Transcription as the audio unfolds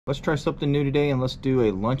Let's try something new today and let's do a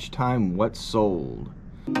lunchtime what sold.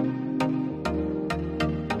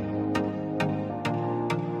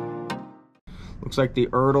 Looks like the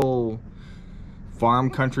Ertl Farm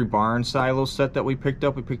Country Barn silo set that we picked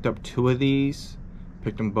up. We picked up 2 of these.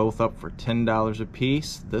 Picked them both up for $10 a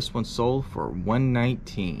piece. This one sold for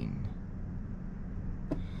 $119.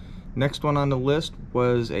 Next one on the list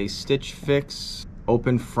was a Stitch Fix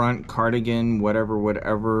open front cardigan,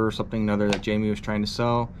 whatever, something other that Jamie was trying to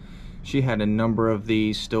sell. She had a number of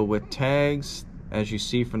these still with tags. As you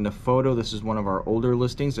see from the photo, this is one of our older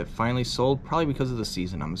listings that finally sold, probably because of the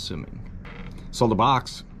season, I'm assuming. Sold a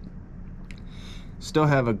box. Still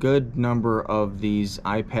have a good number of these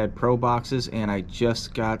iPad Pro boxes, and I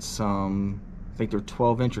just got some, I think they're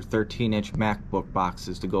 12-inch or 13-inch MacBook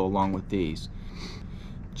boxes to go along with these.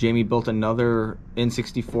 Jamie built another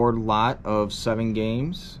N64 lot of 7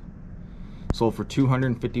 games. Sold for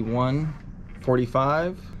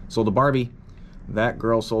 $251.45. Sold a Barbie. That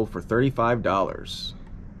girl sold for $35.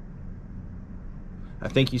 I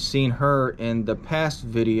think you've seen her in the past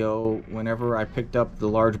video whenever I picked up the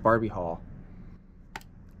large Barbie haul.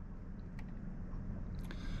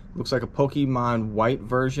 Looks like a Pokemon White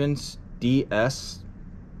version, DS.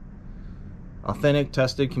 Authentic,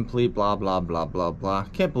 tested, complete, blah, blah, blah, blah, blah.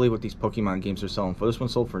 Can't believe what these Pokemon games are selling for. This one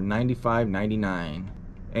sold for $95.99.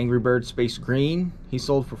 Angry Bird Space Green, he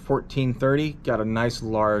sold for $14.30. Got a nice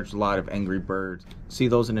large lot of Angry Birds. See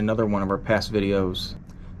those in another one of our past videos.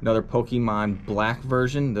 Another Pokemon Black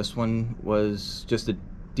version. This one was just a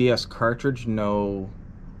DS cartridge, no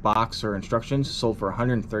box or instructions. Sold for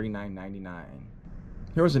 $139.99.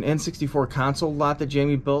 Here was an N64 console lot that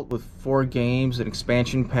Jamie built with 4 games, an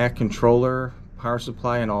expansion pack, controller, power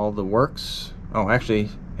supply, and all the works. Oh, actually, it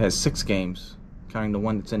has 6 games, counting the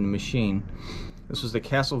one that's in the machine. This was the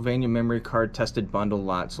Castlevania memory card tested bundle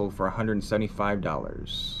lot, sold for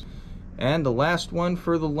 $175. And the last one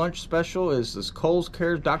for the lunch special is this Kohl's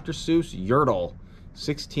Cares Dr. Seuss Yertle,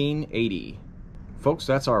 $16.80. Folks,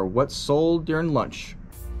 that's our what sold during lunch.